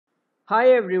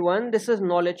Hi everyone, this is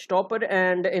Knowledge Topper,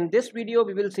 and in this video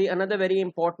we will see another very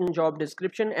important job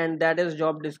description, and that is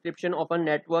job description of a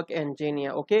network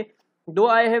engineer. Okay, though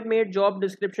I have made job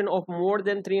description of more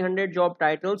than 300 job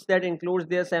titles that includes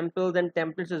their samples and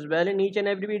templates as well in each and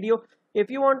every video. If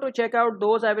you want to check out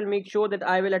those, I will make sure that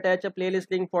I will attach a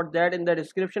playlist link for that in the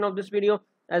description of this video,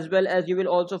 as well as you will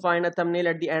also find a thumbnail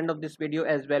at the end of this video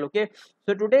as well. Okay,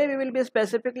 so today we will be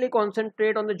specifically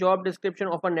concentrate on the job description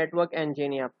of a network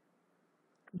engineer.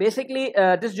 Basically,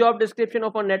 this job description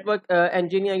of a network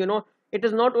engineer, it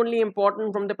is not only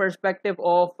important from the perspective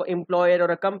of employer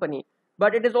or a company,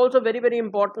 but it is also very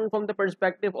important from the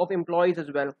perspective of employees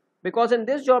as well, because in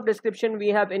this job description we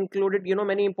have included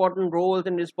many important roles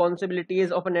and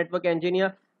responsibilities of a network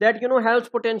engineer that helps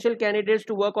potential candidates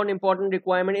to work on important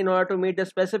requirement in order to meet the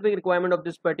specific requirement of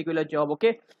this particular job.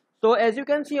 Okay, so as you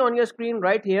can see on your screen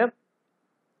right here,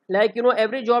 like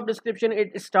every job description,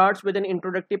 it starts with an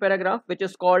introductory paragraph which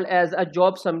is called as a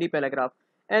job summary paragraph,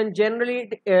 and generally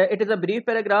it is a brief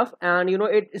paragraph, and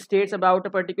it states about a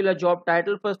particular job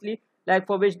title firstly, like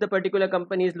for which the particular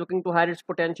company is looking to hire its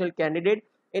potential candidate.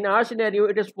 In our scenario,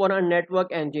 it is for a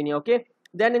network engineer. Okay,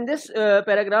 then in this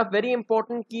paragraph, very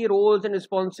important key roles and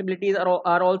responsibilities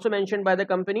are also mentioned by the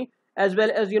company, as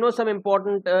well as some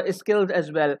important skills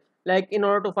as well, like in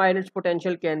order to find its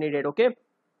potential candidate. Okay,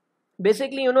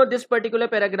 basically this particular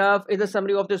paragraph is a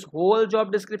summary of this whole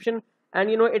job description,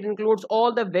 and it includes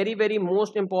all the very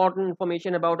most important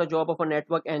information about a job of a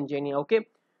network engineer. Okay,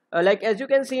 like as you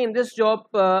can see in this job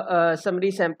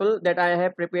summary sample that I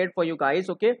have prepared for you guys.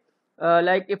 Okay,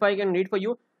 like if I can read for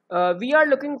you, we are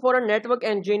looking for a network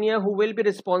engineer who will be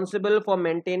responsible for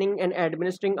maintaining and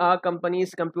administering our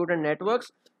company's computer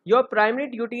networks. Your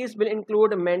primary duties will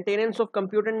include maintenance of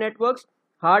computer networks,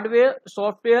 hardware,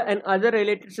 software, and other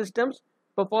related systems,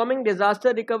 performing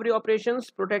disaster recovery operations,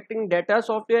 protecting data,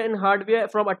 software, and hardware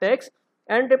from attacks,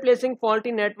 and replacing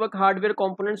faulty network hardware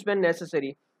components when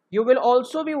necessary. You will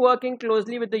also be working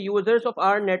closely with the users of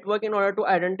our network in order to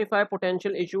identify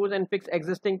potential issues and fix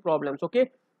existing problems.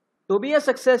 Okay, to be a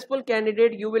successful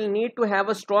candidate, you will need to have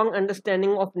a strong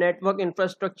understanding of network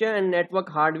infrastructure and network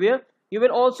hardware. You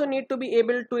will also need to be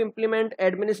able to implement,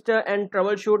 administer, and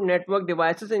troubleshoot network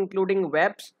devices, including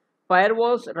webs,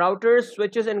 firewalls, routers,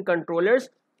 switches, and controllers.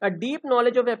 A deep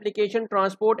knowledge of application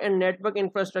transport and network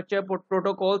infrastructure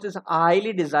protocols is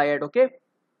highly desired. Okay,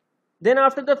 then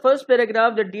after the first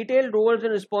paragraph, the detailed roles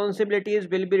and responsibilities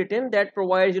will be written that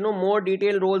provides more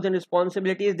detailed roles and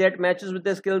responsibilities that matches with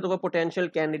the skills of a potential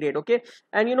candidate. Okay,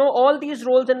 and all these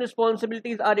roles and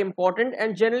responsibilities are important,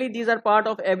 and generally these are part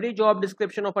of every job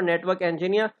description of a network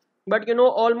engineer. But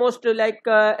almost like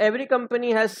every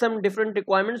company has some different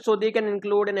requirements, so they can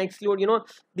include and exclude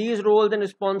these roles and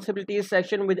responsibilities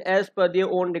section with as per their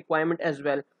own requirement as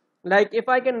well. Like if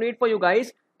I can read for you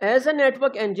guys, as a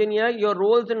network engineer, your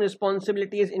roles and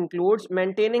responsibilities includes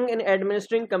maintaining and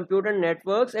administering computer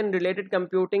networks and related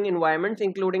computing environments,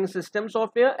 including system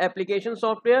software, application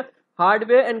software,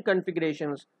 hardware, and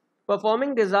configurations,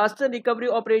 performing disaster recovery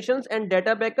operations and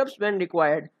data backups when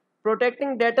required,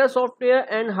 protecting data,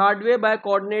 software, and hardware by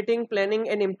coordinating, planning,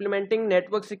 and implementing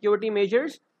network security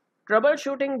measures,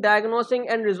 troubleshooting, diagnosing,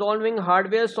 and resolving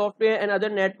hardware, software, and other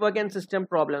network and system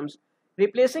problems,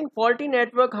 replacing faulty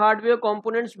network hardware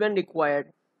components when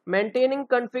required, maintaining,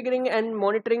 configuring, and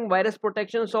monitoring virus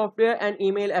protection software and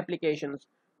email applications,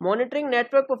 monitoring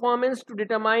network performance to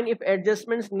determine if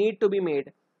adjustments need to be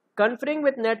made, conferring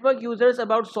with network users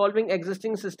about solving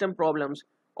existing system problems,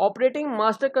 operating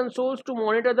master consoles to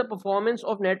monitor the performance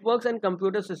of networks and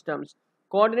computer systems,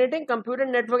 coordinating computer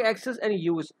network access and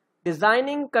use,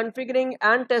 designing, configuring,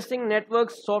 and testing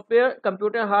networks, software,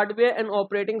 computer hardware, and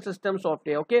operating system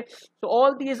software. Okay, so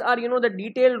all these are the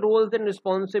detailed roles and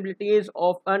responsibilities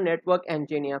of a network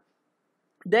engineer.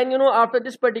 Then after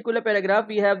this particular paragraph,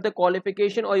 we have the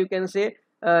qualification, or you can say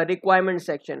requirement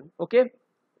section. Okay,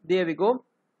 there we go.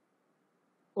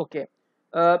 Okay,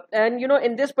 and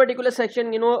in this particular section,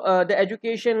 the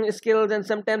education skills and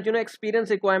sometimes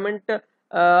experience requirement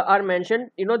are mentioned,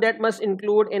 that must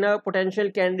include in a potential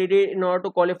candidate in order to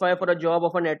qualify for a job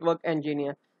of a network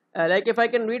engineer. Like if I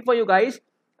can read for you guys,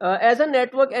 as a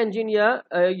network engineer,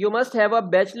 you must have a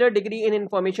bachelor degree in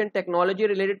information technology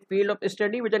related field of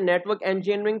study with a network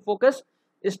engineering focus,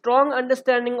 a strong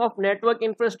understanding of network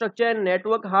infrastructure and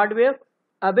network hardware,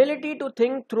 ability to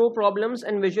think through problems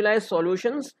and visualize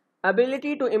solutions,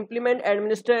 ability to implement,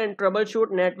 administer, and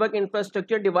troubleshoot network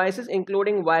infrastructure devices,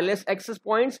 including wireless access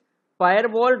points,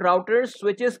 firewall, routers,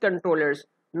 switches, controllers,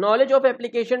 knowledge of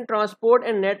application transport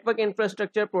and network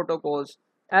infrastructure protocols,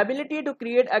 ability to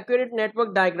create accurate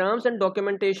network diagrams and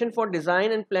documentation for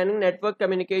design and planning network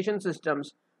communication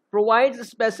systems, provides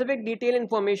specific detailed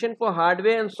information for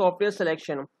hardware and software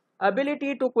selection,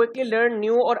 ability to quickly learn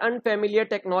new or unfamiliar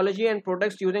technology and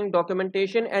products using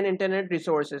documentation and internet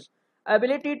resources,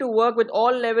 ability to work with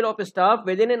all level of staff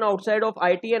within and outside of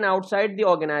IT and outside the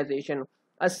organization,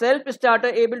 a self-starter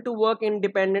able to work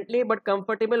independently but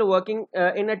comfortable working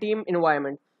in a team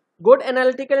environment, good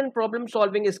analytical and problem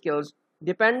solving skills,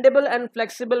 dependable and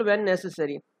flexible when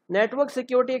necessary, network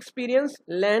security experience,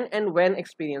 LAN and WAN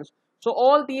experience. So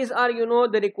all these are,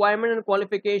 the requirement and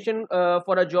qualification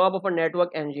for a job of a network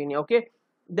engineer. Okay,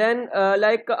 then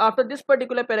like after this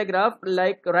particular paragraph,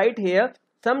 like right here,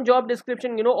 some job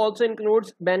description, also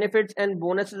includes benefits and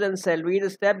bonuses and salary. The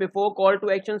step before call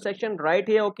to action section right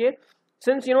here. Okay,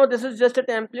 since this is just a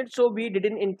template, so we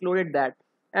didn't include that.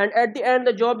 And at the end,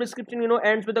 the job description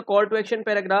ends with a call to action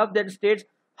paragraph that states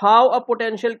how a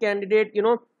potential candidate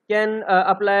can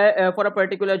apply for a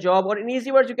particular job, or in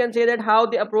easy words you can say that how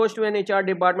they approach to an HR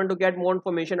department to get more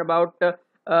information about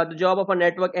the job of a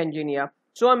network engineer.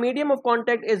 So a medium of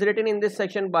contact is written in this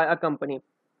section by a company.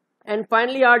 And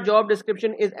finally, our job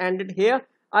description is ended here.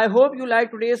 I hope you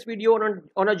liked today's video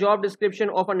on a job description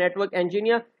of a network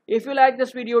engineer. If you like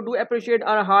this video, do appreciate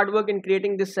our hard work in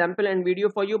creating this sample and video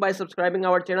for you by subscribing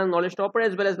our channel Knowledge Topper,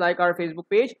 as well as like our Facebook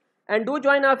page. And do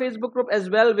join our Facebook group as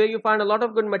well, where you find a lot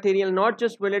of good material, not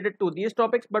just related to these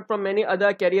topics, but from many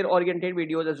other career oriented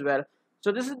videos as well.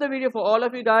 So this is the video for all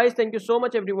of you guys. Thank you so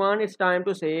much everyone. It's time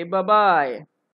to say bye bye.